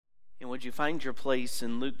would you find your place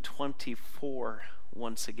in Luke 24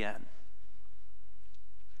 once again?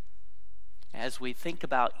 As we think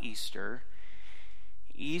about Easter,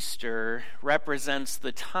 Easter represents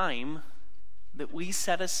the time that we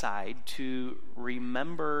set aside to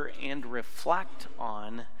remember and reflect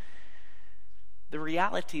on the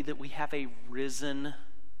reality that we have a risen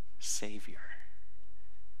Savior.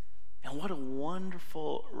 And what a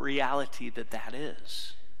wonderful reality that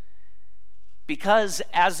is. Because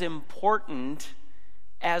as important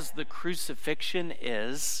as the crucifixion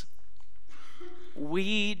is,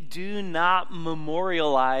 we do not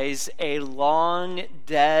memorialize a long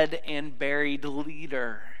dead and buried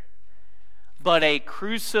leader, but a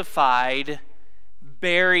crucified,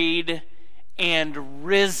 buried, and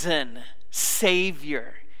risen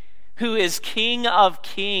Savior who is King of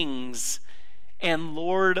Kings and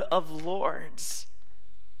Lord of Lords.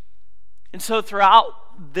 And so throughout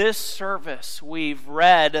this service, we've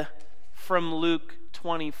read from Luke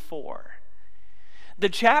 24. The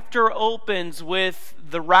chapter opens with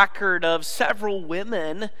the record of several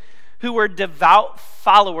women who were devout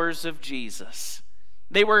followers of Jesus.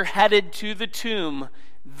 They were headed to the tomb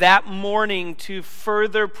that morning to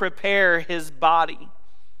further prepare his body.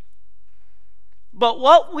 But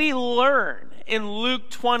what we learn in Luke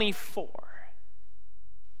 24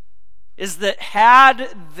 is that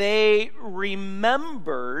had they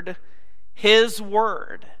remembered his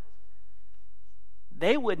word,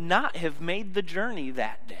 they would not have made the journey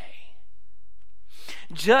that day.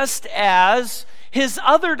 Just as his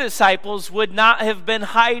other disciples would not have been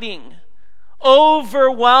hiding,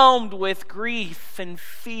 overwhelmed with grief and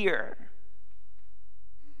fear.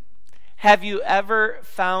 Have you ever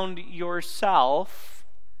found yourself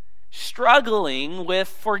struggling with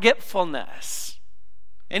forgetfulness?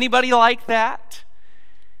 Anybody like that?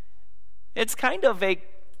 It's kind of a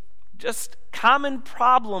just common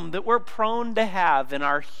problem that we're prone to have in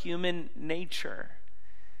our human nature.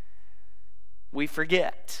 We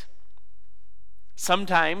forget.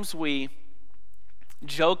 Sometimes we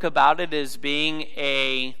joke about it as being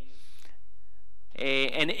an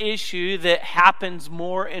issue that happens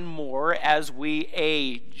more and more as we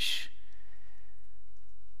age.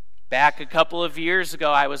 Back a couple of years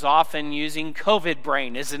ago, I was often using COVID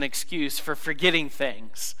brain as an excuse for forgetting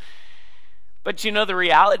things. But you know, the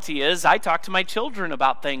reality is, I talk to my children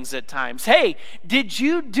about things at times. Hey, did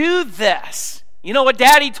you do this? You know what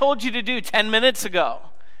Daddy told you to do 10 minutes ago?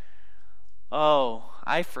 Oh,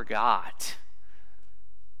 I forgot.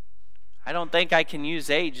 I don't think I can use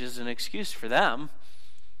age as an excuse for them.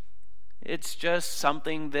 It's just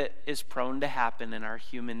something that is prone to happen in our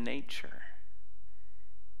human nature.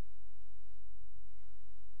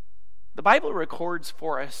 The Bible records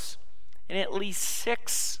for us in at least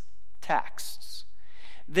 6 texts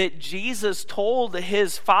that Jesus told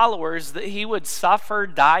his followers that he would suffer,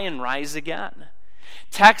 die, and rise again.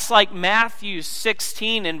 Texts like Matthew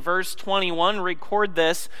 16 and verse 21 record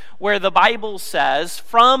this, where the Bible says,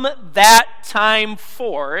 "From that time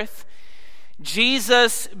forth,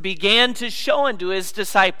 Jesus began to show unto his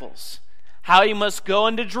disciples how he must go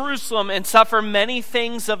into Jerusalem and suffer many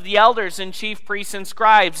things of the elders and chief priests and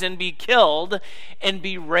scribes, and be killed and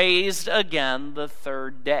be raised again the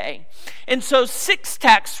third day." And so 6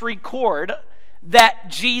 texts record that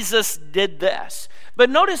Jesus did this. But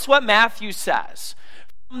notice what Matthew says.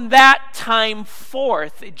 From that time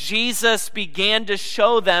forth, Jesus began to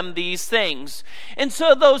show them these things. And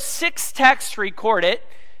so those 6 texts record it.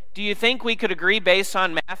 Do you think we could agree based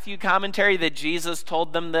on Matthew commentary that Jesus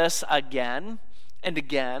told them this again and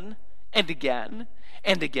again and again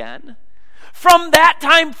and again? From that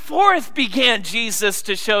time forth began Jesus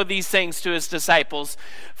to show these things to his disciples.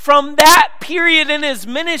 From that period in his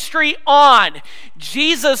ministry on,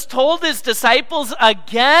 Jesus told his disciples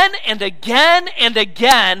again and again and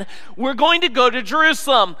again, we're going to go to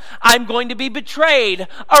Jerusalem. I'm going to be betrayed,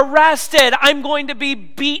 arrested. I'm going to be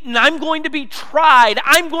beaten. I'm going to be tried.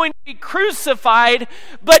 I'm going to be crucified.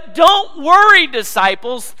 But don't worry,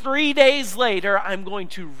 disciples. 3 days later, I'm going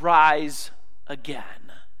to rise again.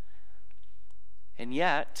 And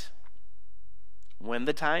yet, when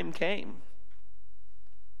the time came,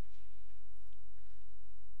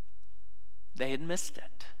 they had missed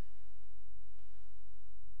it.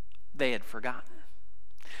 They had forgotten.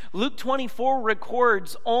 Luke 24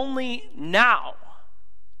 records only now,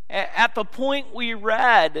 at the point we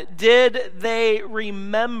read, did they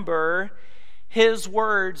remember his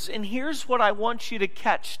words. And here's what I want you to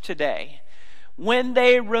catch today. When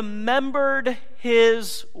they remembered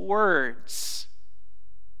his words,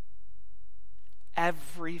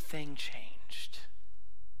 everything changed.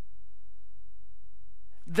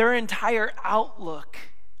 Their entire outlook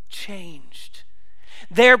changed. changed.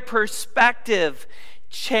 Their perspective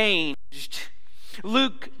changed.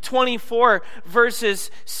 Luke 24, verses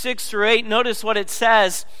 6 through 8, notice what it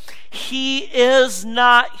says. He is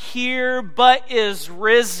not here, but is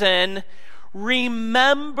risen.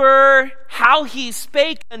 Remember how he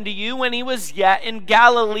spake unto you when he was yet in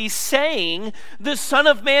Galilee, saying, the Son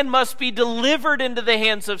of Man must be delivered into the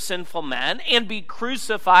hands of sinful men, and be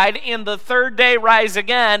crucified, and the third day rise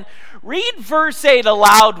again. Read verse 8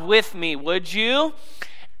 aloud with me, would you?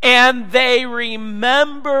 And they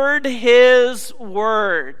remembered his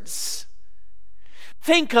words.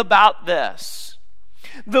 Think about this.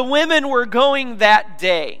 The women were going that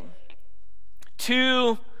day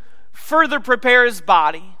to further prepare his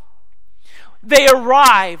body. They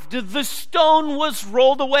arrived. The stone was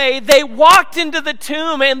rolled away. They walked into the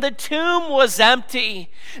tomb, and the tomb was empty.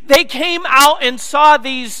 They came out and saw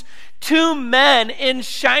these two men in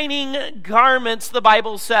shining garments, the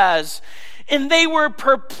Bible says. And they were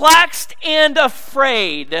perplexed and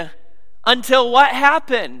afraid until what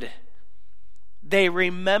happened? They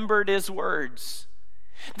remembered his words.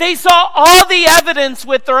 They saw all the evidence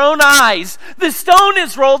with their own eyes. The stone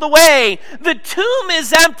is rolled away. The tomb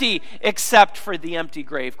is empty, except for the empty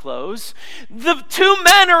grave clothes. The two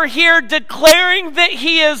men are here declaring that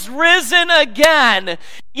he is risen again.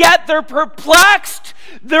 Yet they're perplexed.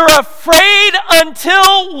 They're afraid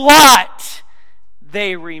until what?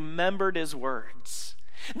 They remembered his words.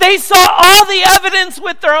 They saw all the evidence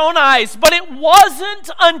with their own eyes, but it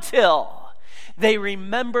wasn't until they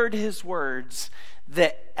remembered his words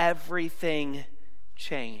that everything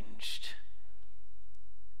changed.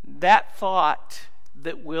 That thought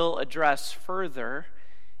that we'll address further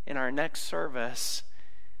in our next service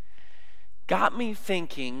got me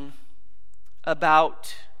thinking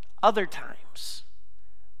about other times.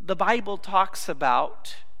 The Bible talks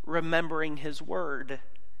about remembering his word.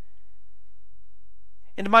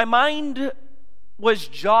 And my mind was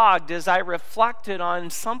jogged as I reflected on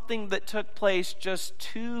something that took place just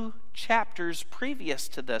 2 chapters previous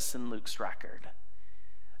to this in Luke's record.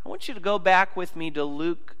 I want you to go back with me to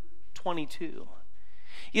Luke 22.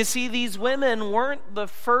 You see, these women weren't the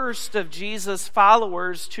first of Jesus'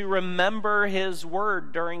 followers to remember his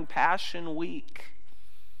word during Passion Week.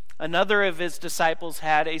 Another of his disciples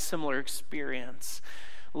had a similar experience.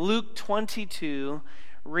 Luke 22,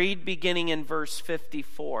 read beginning in verse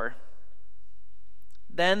 54.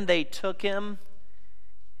 Then they took him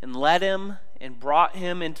and led him and brought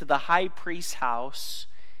him into the high priest's house,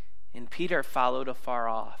 and Peter followed afar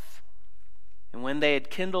off. And when they had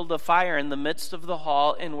kindled a fire in the midst of the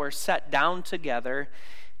hall and were set down together,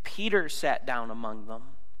 Peter sat down among them.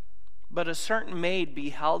 But a certain maid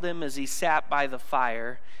beheld him as he sat by the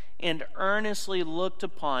fire, and earnestly looked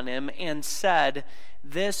upon him, and said,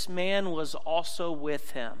 this man was also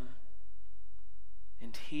with him.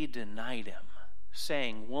 And he denied him,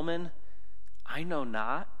 saying, woman, I know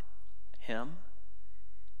not him.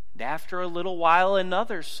 And after a little while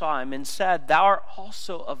another saw him, and said, thou art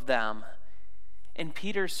also of them. And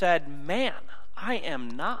Peter said, man, I am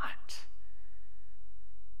not.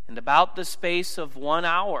 And about the space of 1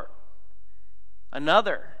 hour,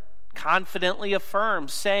 another confidently affirmed,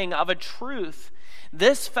 saying, of a truth,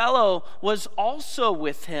 this fellow was also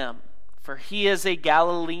with him, for he is a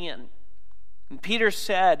Galilean. And Peter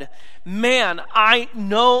said, man, I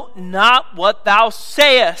know not what thou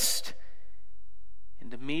sayest.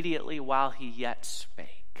 And immediately while he yet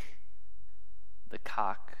spake, the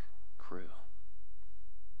cock crew.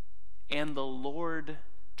 And the Lord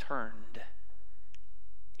turned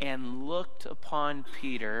and looked upon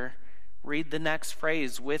Peter. Read the next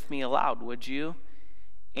phrase with me aloud, would you?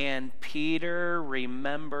 And Peter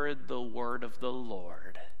remembered the word of the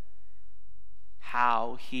Lord,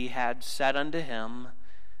 how he had said unto him,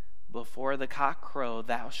 before the cock crow,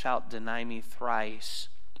 thou shalt deny me thrice.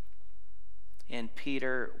 And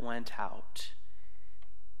Peter went out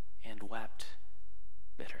and wept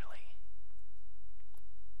bitterly.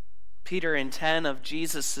 Peter and 10 of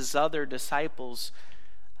Jesus' other disciples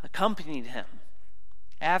accompanied him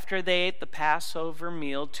after they ate the Passover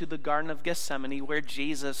meal to the Garden of Gethsemane, where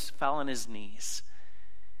Jesus fell on his knees,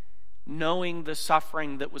 knowing the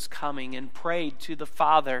suffering that was coming, and prayed to the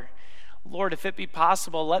Father, Lord, if it be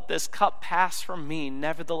possible, let this cup pass from me.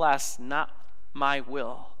 Nevertheless, not my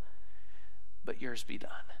will, but yours be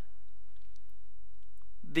done.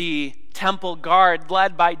 The temple guard,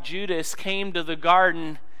 led by Judas, came to the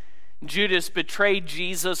garden. Judas betrayed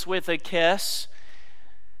Jesus with a kiss.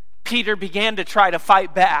 Peter began to try to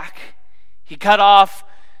fight back. He cut off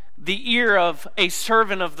the ear of a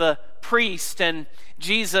servant of the priest, and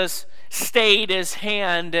Jesus stayed his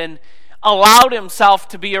hand, and allowed himself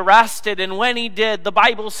to be arrested. And when he did, the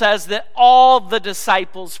Bible says that all the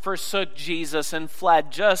disciples forsook Jesus and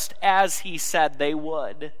fled, just as he said they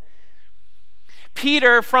would.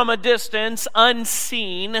 Peter, from a distance,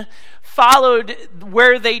 unseen, followed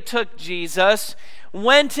where they took Jesus,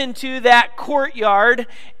 went into that courtyard,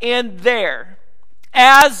 and there,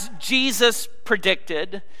 as Jesus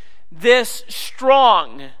predicted, this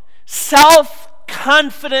strong,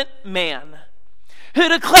 self-confident man who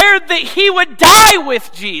declared that he would die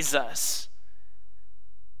with Jesus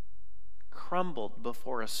crumbled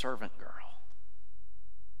before a servant girl.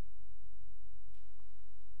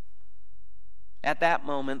 At that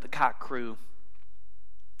moment, the cock crew.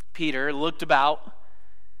 Peter looked about,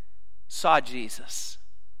 saw Jesus.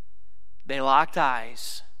 They locked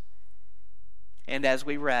eyes. And as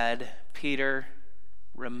we read, Peter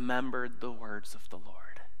remembered the words of the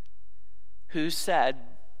Lord, who said,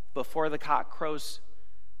 before the cock crows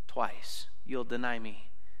twice, you'll deny me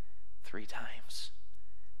 3 times.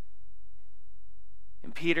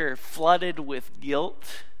 And Peter, flooded with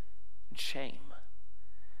guilt and shame,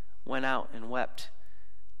 went out and wept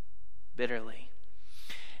bitterly.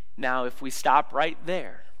 Now, if we stop right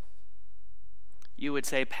there, you would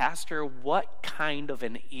say, Pastor, what kind of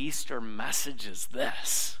an Easter message is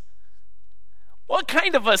this? What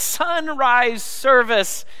kind of a sunrise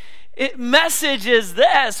service message is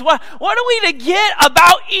this? What are we to get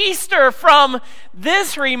about Easter from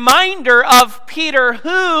this reminder of Peter,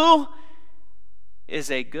 who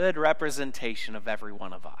is a good representation of every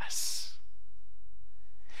one of us?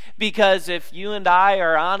 Because if you and I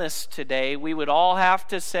are honest today, we would all have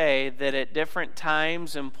to say that at different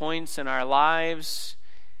times and points in our lives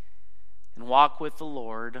and walk with the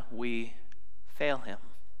Lord, we fail him.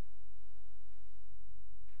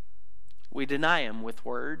 We deny him with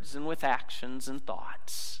words and with actions and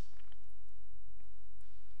thoughts.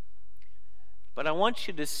 But I want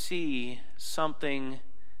you to see something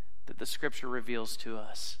that the Scripture reveals to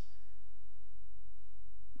us.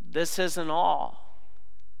 This isn't all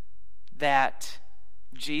that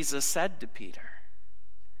Jesus said to Peter.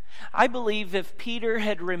 I believe if Peter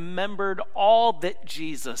had remembered all that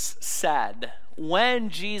Jesus said when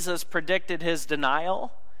Jesus predicted his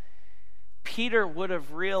denial, Peter would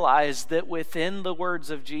have realized that within the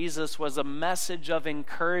words of Jesus was a message of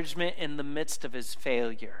encouragement in the midst of his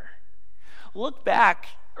failure. Look back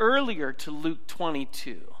earlier to Luke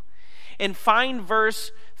 22 and find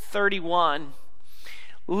verse 31.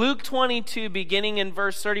 Luke 22, beginning in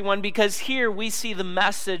verse 31, because here we see the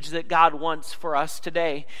message that God wants for us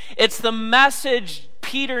today. It's the message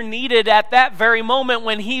Peter needed at that very moment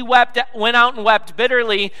when he went out and wept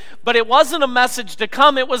bitterly, but it wasn't a message to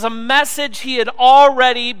come. It was a message he had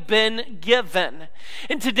already been given.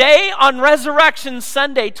 And today, on Resurrection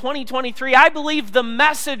Sunday 2023, I believe the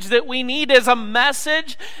message that we need is a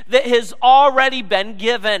message that has already been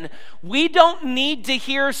given. We don't need to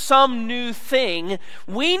hear some new thing.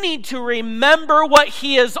 We need to remember what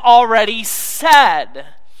he has already said.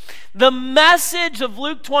 The message of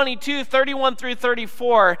Luke 22, 31 through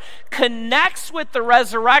 34 connects with the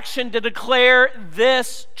resurrection to declare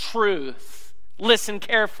this truth. Listen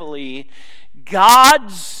carefully.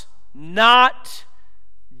 God's not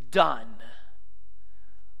done.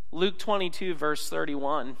 Luke 22, verse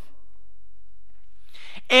 31.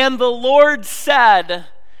 And the Lord said,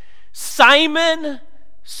 Simon,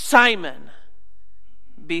 Simon,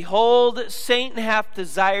 behold, Satan hath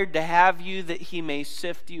desired to have you, that he may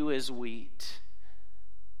sift you as wheat.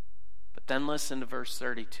 But then listen to verse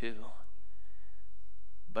 32.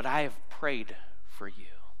 But I have prayed for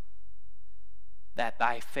you, that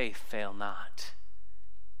thy faith fail not.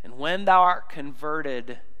 And when thou art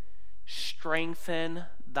converted, strengthen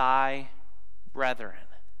thy brethren.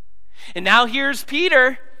 And now here's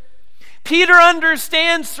Peter. Peter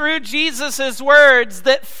understands through Jesus' words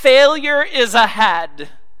that failure is ahead.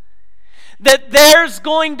 That there's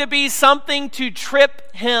going to be something to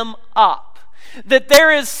trip him up. That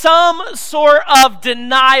there is some sort of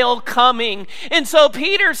denial coming. And so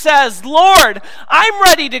Peter says, Lord, I'm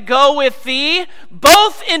ready to go with thee,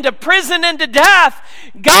 both into prison and to death.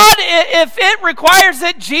 God, if it requires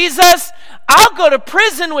it, Jesus, I'll go to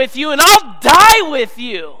prison with you and I'll die with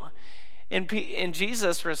you. And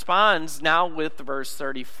Jesus responds now with verse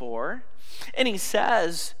 34. And he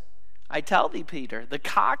says, I tell thee, Peter, the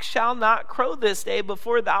cock shall not crow this day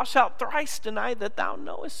before thou shalt thrice deny that thou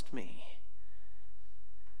knowest me.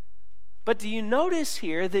 But do you notice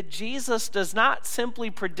here that Jesus does not simply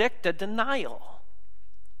predict a denial?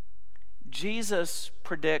 Jesus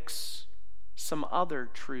predicts some other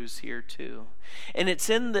truths here too. And it's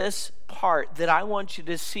in this part that I want you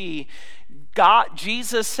to see.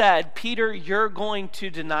 Jesus said, Peter, you're going to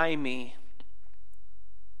deny me.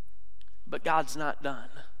 But God's not done.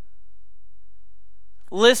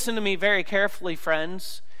 Listen to me very carefully,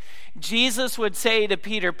 friends. Jesus would say to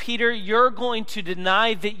Peter, Peter, you're going to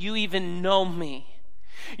deny that you even know me.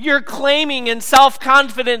 You're claiming in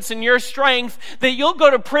self-confidence and your strength that you'll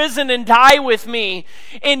go to prison and die with me.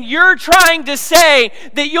 And you're trying to say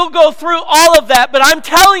that you'll go through all of that. But I'm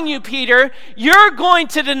telling you, Peter, you're going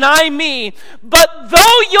to deny me. But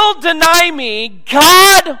though you'll deny me,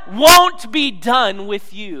 God won't be done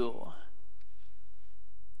with you.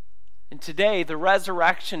 And today, the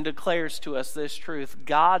resurrection declares to us this truth: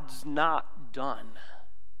 God's not done.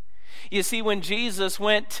 You see, when Jesus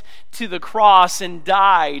went to the cross and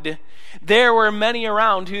died, there were many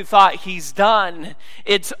around who thought, he's done.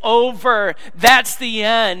 It's over. That's the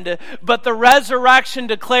end. But the resurrection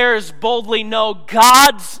declares boldly, no,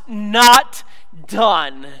 God's not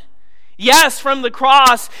done. Yes, from the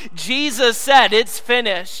cross, Jesus said, it's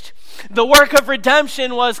finished. The work of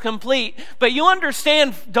redemption was complete. But you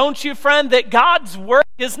understand, don't you, friend, that God's work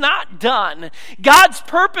is not done. God's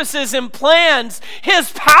purposes and plans,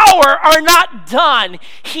 His power are not done.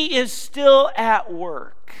 He is still at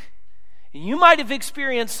work. You might have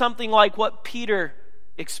experienced something like what Peter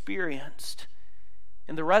experienced.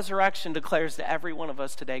 And the resurrection declares to every one of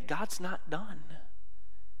us today, God's not done.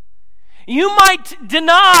 You might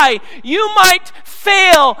deny, you might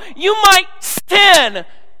fail, you might sin.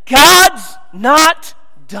 God's not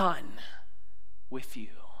done with you.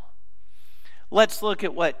 Let's look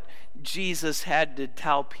at what Jesus had to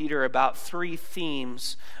tell Peter about three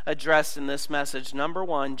themes addressed in this message. Number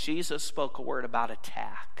one, Jesus spoke a word about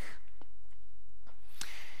attack.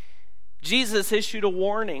 Jesus issued a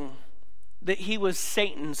warning that he was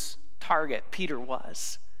Satan's target. Peter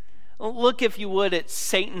was. Look, if you would, at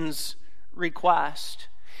Satan's request.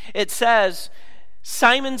 It says,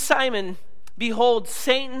 Simon, Simon, behold,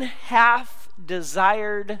 Satan hath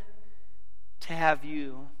desired to have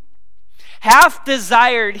you. Hath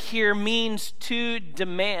desired here means to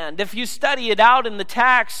demand. If you study it out in the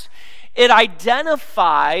text, it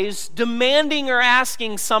identifies demanding or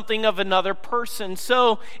asking something of another person.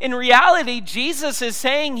 So in reality, Jesus is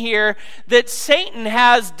saying here that Satan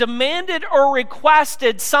has demanded or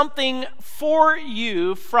requested something for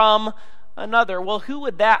you from another. Well, who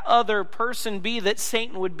would that other person be that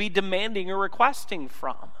Satan would be demanding or requesting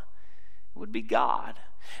from? It would be God.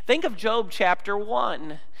 Think of Job chapter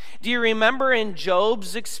 1. Do you remember in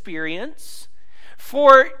Job's experience?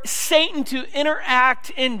 For Satan to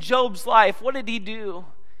interact in Job's life, what did he do?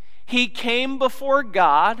 He came before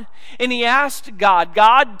God and he asked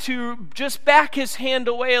God to just back his hand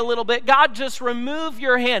away a little bit. God, just remove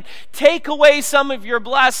your hand. Take away some of your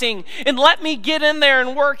blessing and let me get in there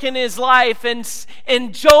and work in his life.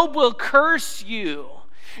 And Job will curse you.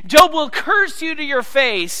 Job will curse you to your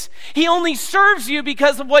face. He only serves you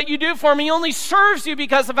because of what you do for him. He only serves you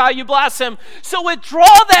because of how you bless him. So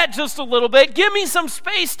withdraw that just a little bit. Give me some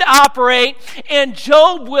space to operate, and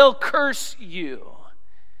Job will curse you.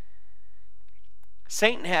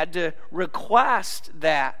 Satan had to request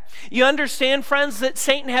that. You understand, friends, that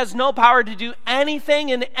Satan has no power to do anything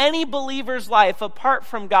in any believer's life apart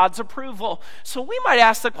from God's approval. So we might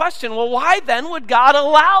ask the question, well, why then would God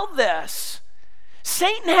allow this?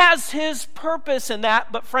 Satan has his purpose in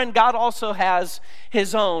that, but friend, God also has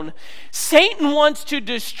his own. Satan wants to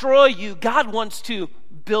destroy you. God wants to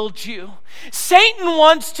build you. Satan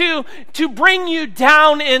wants to bring you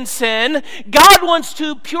down in sin. God wants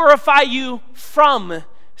to purify you from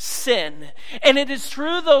sin. And it is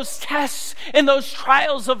through those tests and those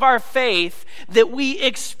trials of our faith that we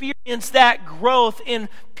experience that growth in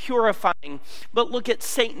purifying. But look at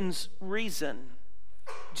Satan's reason.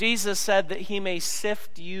 Jesus said that he may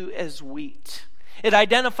sift you as wheat. It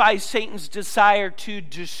identifies Satan's desire to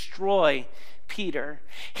destroy Peter.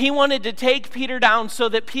 He wanted to take Peter down so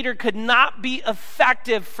that Peter could not be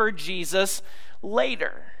effective for Jesus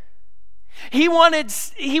later. He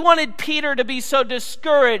wanted Peter to be so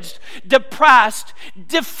discouraged, depressed,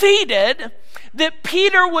 defeated, that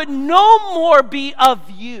Peter would no more be of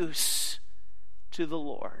use to the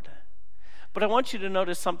Lord. But I want you to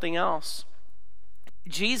notice something else.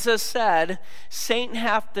 Jesus said, Satan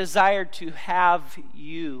hath desired to have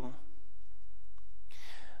you.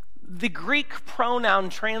 The Greek pronoun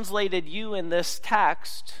translated you in this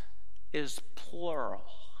text is plural.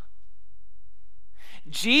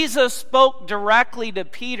 Jesus spoke directly to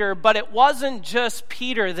Peter, but it wasn't just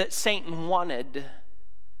Peter that Satan wanted.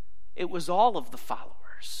 It was all of the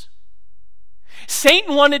followers.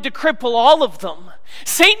 Satan wanted to cripple all of them.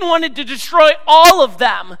 Satan wanted to destroy all of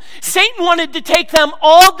them. Satan wanted to take them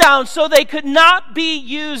all down so they could not be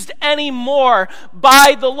used anymore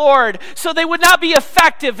by the Lord, so they would not be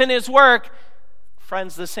effective in his work.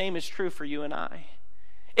 Friends, the same is true for you and I.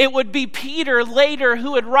 It would be Peter later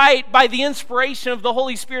who would write, by the inspiration of the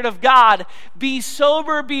Holy Spirit of God, "Be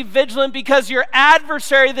sober, be vigilant, because your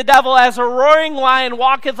adversary, the devil, as a roaring lion,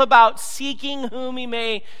 walketh about, seeking whom he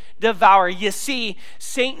may devour." You see,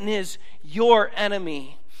 Satan is your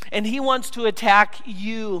enemy, and he wants to attack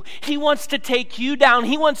you. He wants to take you down.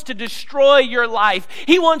 He wants to destroy your life.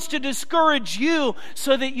 He wants to discourage you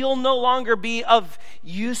so that you'll no longer be of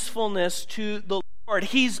usefulness to the Lord.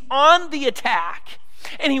 He's on the attack.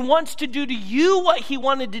 And he wants to do to you what he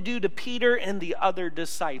wanted to do to Peter and the other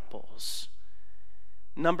disciples.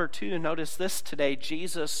 Number 2, notice this today.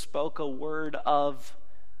 Jesus spoke a word of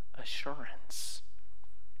assurance.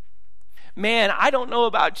 Man, I don't know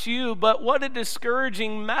about you, but what a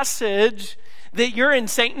discouraging message that you're in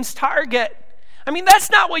Satan's target. I mean, that's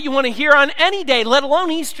not what you want to hear on any day, let alone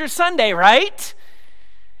Easter Sunday, right?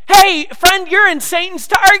 Hey, friend, you're in Satan's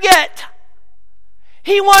target.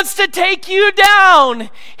 He wants to take you down.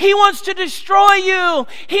 He wants to destroy you.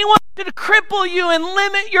 He wants to cripple you and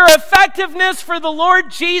limit your effectiveness for the Lord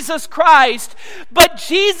Jesus Christ. But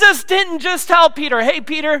Jesus didn't just tell Peter, "Hey,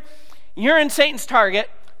 Peter, you're in Satan's target.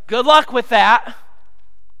 Good luck with that."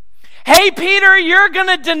 "Hey, Peter, you're going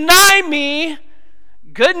to deny me.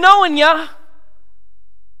 Good knowing ya."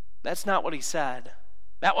 That's not what he said.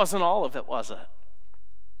 That wasn't all of it, was it?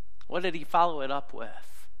 What did he follow it up with?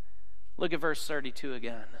 Look at verse 32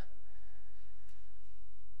 again.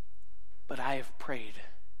 "But I have prayed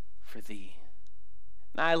for thee."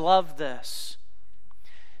 Now I love this.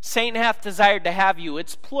 Satan hath desired to have you.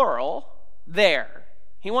 It's plural there.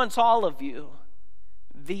 He wants all of you.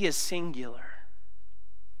 Thee is singular.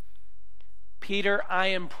 Peter, I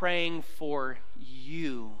am praying for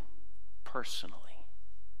you personally.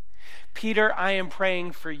 Peter, I am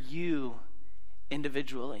praying for you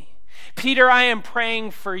individually. Peter, I am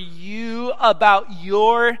praying for you about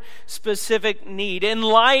your specific need. In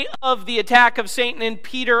light of the attack of Satan and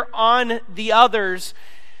Peter on the others,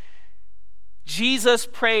 Jesus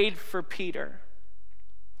prayed for Peter.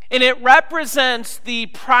 And it represents the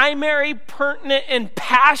primary, pertinent, and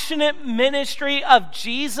passionate ministry of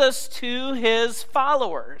Jesus to his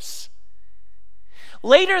followers.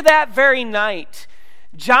 Later that very night,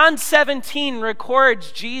 John 17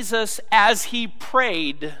 records Jesus as he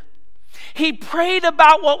prayed. He prayed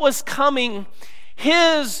about what was coming,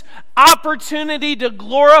 his opportunity to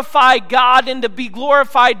glorify God and to be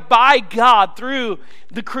glorified by God through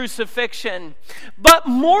the crucifixion. But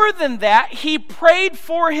more than that, he prayed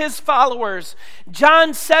for his followers.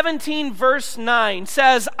 John 17 verse 9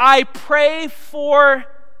 says, "I pray for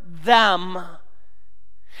them."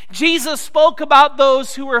 Jesus spoke about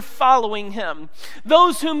those who were following him,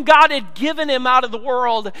 those whom God had given him out of the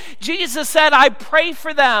world. Jesus said, "I pray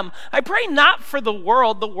for them." I pray not for the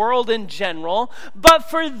world in general, but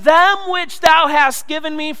for them which thou hast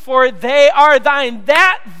given me, for they are thine.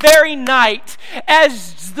 That very night,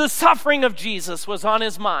 as the suffering of Jesus was on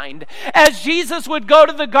his mind, as Jesus would go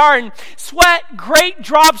to the garden, sweat great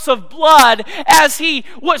drops of blood as he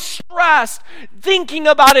was stressed, thinking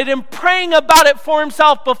about it and praying about it for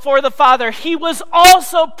himself before the Father, he was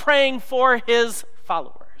also praying for his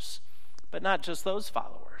followers. But not just those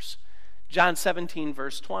followers. John 17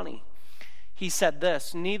 verse 20. He said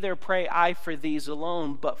this, "Neither pray I for these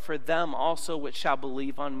alone, but for them also which shall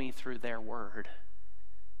believe on me through their word."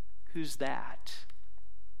 Who's that?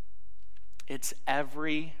 It's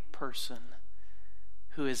every person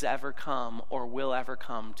who has ever come or will ever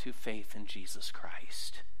come to faith in Jesus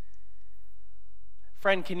Christ.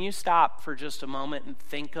 Friend, can you stop for just a moment and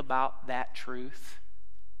think about that truth?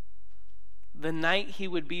 The night he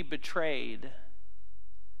would be betrayed,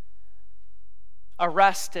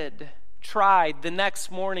 arrested, tried, the next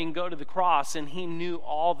morning go to the cross, and he knew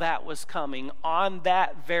all that was coming. On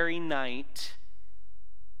that very night,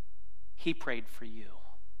 he prayed for you.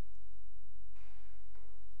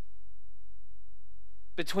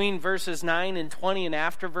 Between verses 9 and 20 and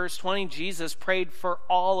after verse 20, Jesus prayed for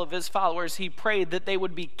all of his followers. He prayed that they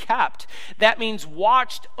would be kept. That means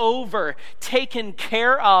watched over, taken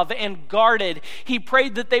care of, and guarded. He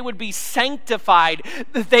prayed that they would be sanctified,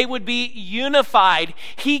 that they would be unified.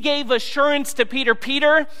 He gave assurance to Peter.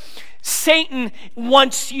 Peter, Satan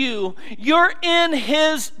wants you. You're in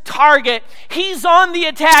his target. He's on the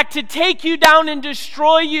attack to take you down and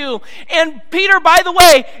destroy you. And Peter, by the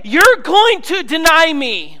way, you're going to deny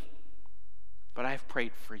me. But I've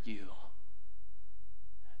prayed for you.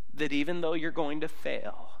 that even though you're going to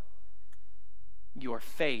fail, your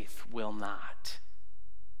faith will not.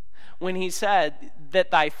 When he said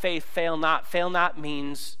that thy faith fail not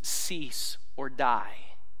means cease or die.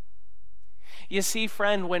 You see,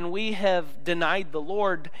 friend, when we have denied the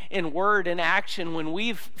Lord in word and action, when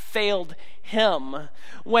we've failed him,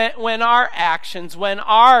 when our actions, when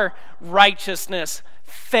our righteousness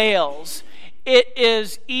fails, it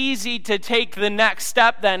is easy to take the next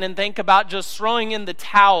step then and think about just throwing in the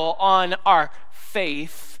towel on our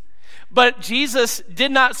faith. But Jesus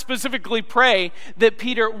did not specifically pray that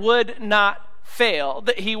Peter would not fail,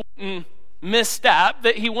 that he wouldn't misstep,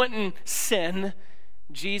 that he wouldn't sin.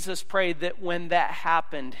 Jesus prayed that when that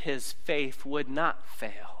happened, his faith would not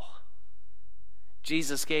fail.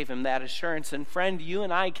 Jesus gave him that assurance. And friend, you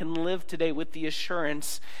and I can live today with the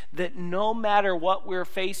assurance that no matter what we're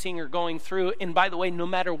facing or going through, and by the way, no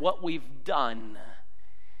matter what we've done,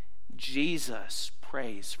 Jesus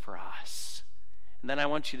prays for us. And then I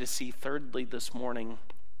want you to see, thirdly, this morning,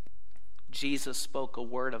 Jesus spoke a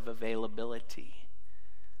word of availability.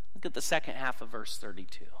 Look at the second half of verse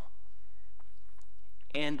 32.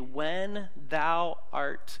 And when thou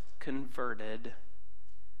art converted,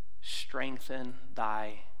 strengthen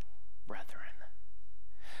thy brethren.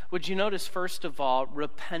 Would you notice, first of all,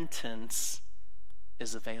 repentance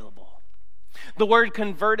is available. The word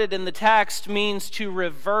converted in the text means to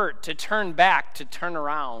revert, to turn back, to turn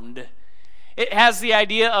around. It has the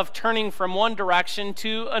idea of turning from one direction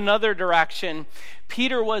to another direction.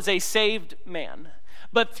 Peter was a saved man.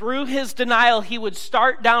 But through his denial, he would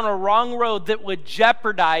start down a wrong road that would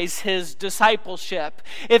jeopardize his discipleship.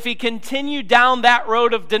 If he continued down that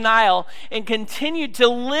road of denial and continued to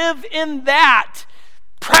live in that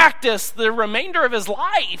practice the remainder of his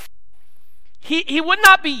life, he would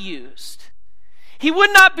not be used. He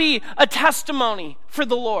would not be a testimony for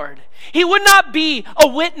the Lord. He would not be a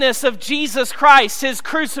witness of Jesus Christ, his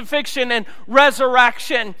crucifixion and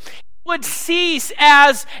resurrection. He would cease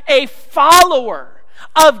as a follower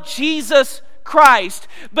of Jesus Christ.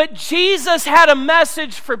 But Jesus had a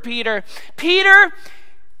message for Peter. Peter,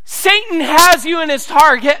 Satan has you in his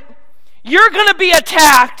target. You're going to be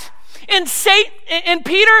attacked. And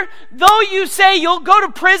Peter, though you say you'll go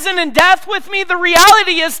to prison and death with me, the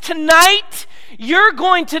reality is tonight you're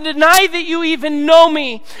going to deny that you even know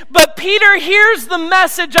me. But Peter, here's the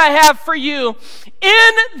message I have for you.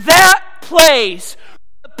 In that place,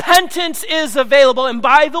 repentance is available. And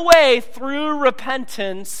by the way, through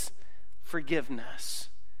repentance, forgiveness.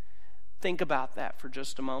 Think about that for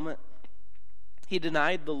just a moment. He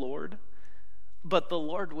denied the Lord, but the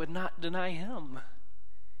Lord would not deny him.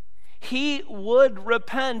 He would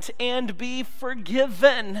repent and be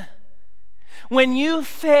forgiven. When you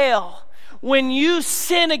fail, when you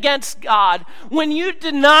sin against God, when you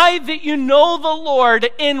deny that you know the Lord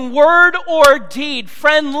in word or deed,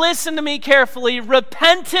 friend, listen to me carefully.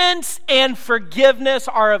 Repentance and forgiveness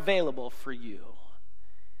are available for you.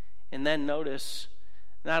 And then notice,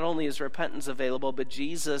 not only is repentance available, but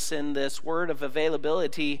Jesus in this word of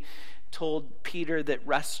availability told Peter that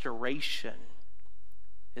restoration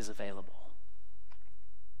is available.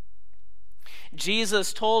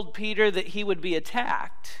 Jesus told Peter that he would be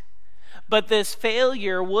attacked, but this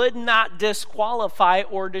failure would not disqualify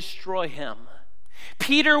or destroy him.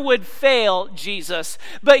 Peter would fail Jesus,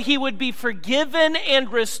 but he would be forgiven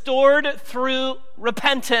and restored through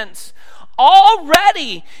repentance.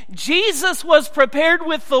 Already, Jesus was prepared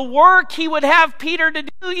with the work he would have Peter to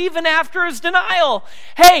do even after his denial.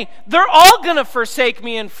 Hey, they're all going to forsake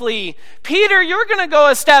me and flee. Peter, you're going to go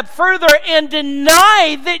a step further and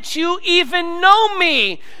deny that you even know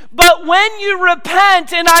me. But when you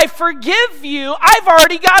repent and I forgive you, I've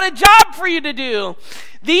already got a job for you to do.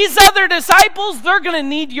 These other disciples, they're going to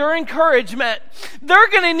need your encouragement. They're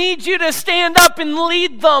going to need you to stand up and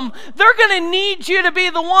lead them. They're going to need you to be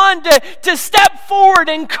the one to step forward,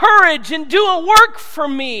 encourage, and do a work for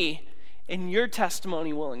me. And your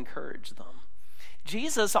testimony will encourage them.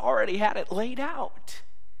 Jesus already had it laid out.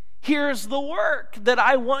 Here's the work that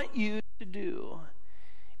I want you to do.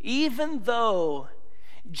 Even though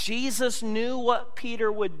Jesus knew what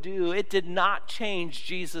Peter would do, it did not change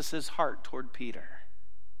Jesus' heart toward Peter.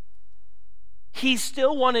 He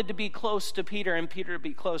still wanted to be close to Peter and Peter to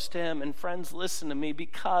be close to him. And friends, listen to me,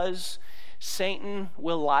 because Satan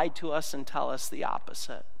will lie to us and tell us the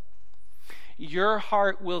opposite. Your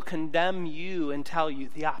heart will condemn you and tell you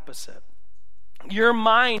the opposite. Your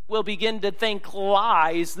mind will begin to think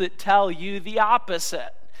lies that tell you the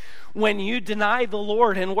opposite. When you deny the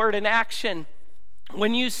Lord in word and action,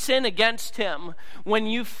 when you sin against him, when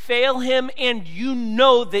you fail him and you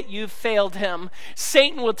know that you've failed him,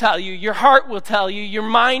 Satan will tell you, your heart will tell you, your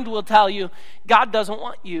mind will tell you, God doesn't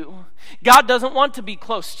want you. God doesn't want to be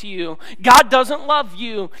close to you. God doesn't love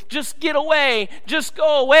you. Just get away. Just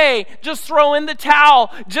go away. Just throw in the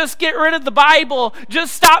towel. Just get rid of the Bible.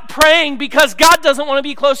 Just stop praying because God doesn't want to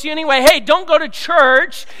be close to you anyway. Hey, don't go to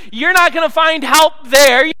church. You're not going to find help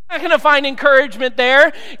there. You're not going to find encouragement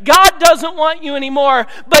there. God doesn't want you anymore.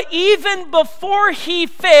 But even before he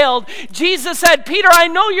failed, Jesus said, Peter, I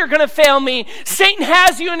know you're going to fail me. Satan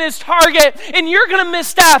has you in his target, and you're going to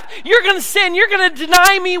misstep. You're going to sin. You're going to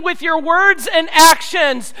deny me with your words and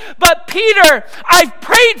actions. But Peter, I've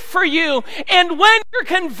prayed for you, and when you're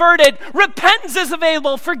converted, repentance is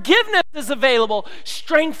available. Forgiveness is available.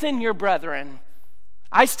 Strengthen your brethren.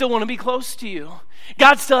 I still want to be close to you.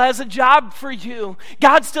 God still has a job for you.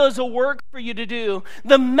 God still has a work for you to do.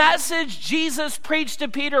 The message Jesus preached to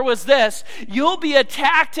Peter was this: you'll be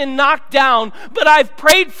attacked and knocked down, but I've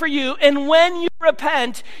prayed for you, and when you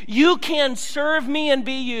repent, you can serve me and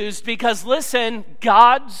be used, because listen,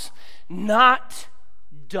 God's not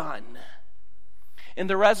done. In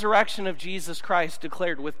the resurrection of Jesus Christ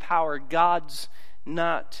declared with power, God's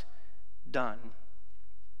not done.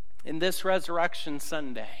 In this Resurrection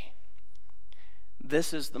Sunday,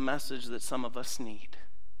 this is the message that some of us need.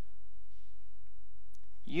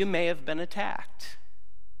 You may have been attacked.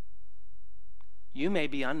 You may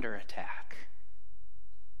be under attack.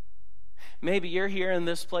 Maybe you're here in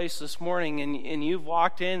this place this morning and you've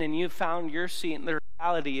walked in and you've found your seat, and the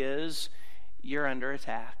reality is you're under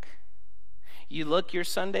attack. You look your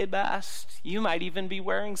Sunday best. You might even be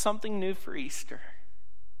wearing something new for Easter.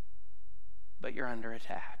 But you're under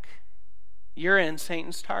attack. You're in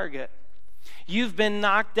Satan's target. You've been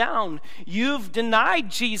knocked down. You've denied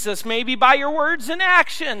Jesus, maybe by your words and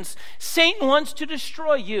actions. Satan wants to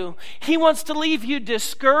destroy you. He wants to leave you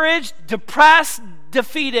discouraged, depressed,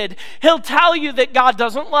 defeated. He'll tell you that God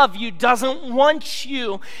doesn't love you, doesn't want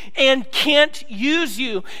you, and can't use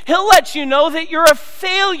you. He'll let you know that you're a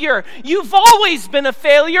failure. You've always been a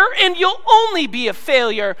failure, and you'll only be a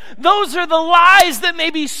failure. Those are the lies that may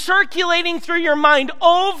be circulating through your mind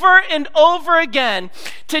over and over again.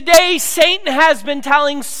 Today, Satan has been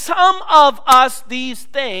telling some of us these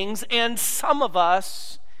things, and some of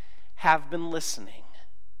us have been listening.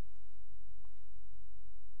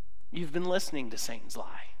 You've been listening to Satan's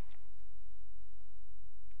lie.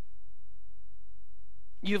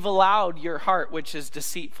 You've allowed your heart, which is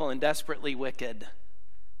deceitful and desperately wicked,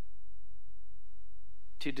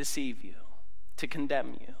 to deceive you, to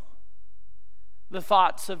condemn you. The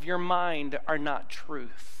thoughts of your mind are not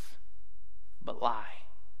truth, but lie.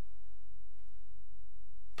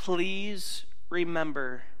 Please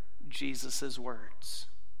remember Jesus' words.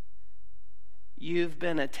 You've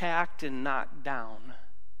been attacked and knocked down,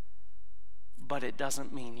 but it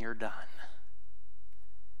doesn't mean you're done.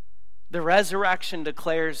 The resurrection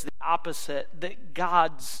declares the opposite, that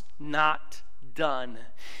God's not done.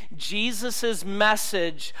 Jesus'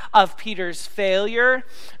 message of Peter's failure,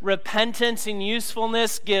 repentance, and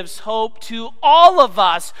usefulness gives hope to all of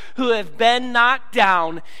us who have been knocked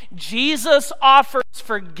down. Jesus offers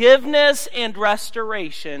forgiveness and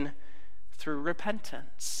restoration through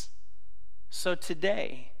repentance. So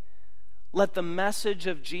today, let the message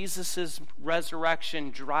of Jesus'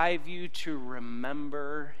 resurrection drive you to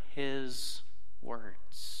remember his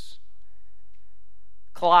words.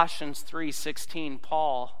 Colossians 3:16,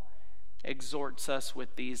 Paul exhorts us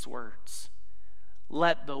with these words.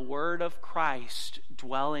 Let the word of Christ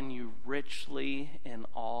dwell in you richly in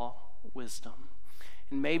all wisdom.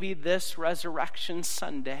 And maybe this Resurrection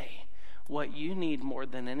Sunday, what you need more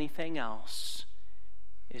than anything else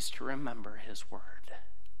is to remember his word.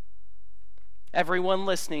 Everyone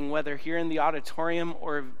listening, whether here in the auditorium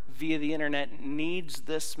or via the internet, needs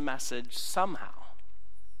this message somehow.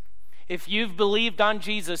 If you've believed on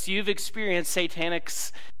Jesus, you've experienced satanic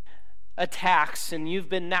attacks and you've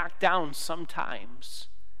been knocked down sometimes.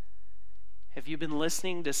 Have you been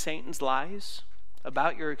listening to Satan's lies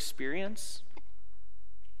about your experience?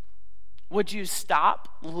 Would you stop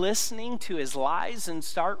listening to his lies and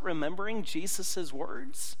start remembering Jesus'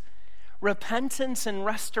 words? Repentance and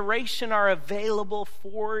restoration are available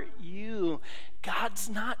for you. God's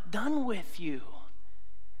not done with you.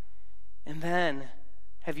 And then,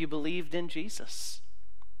 have you believed in Jesus?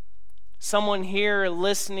 Someone here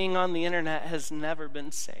listening on the internet has never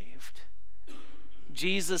been saved.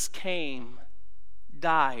 Jesus came,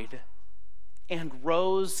 died, and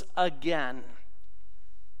rose again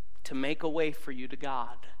to make a way for you to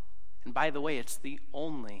God. And by the way, it's the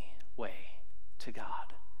only way to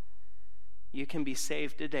God. You can be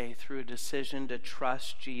saved today through a decision to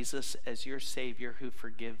trust Jesus as your Savior who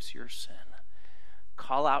forgives your sin.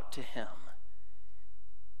 Call out to him,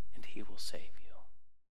 and he will save you.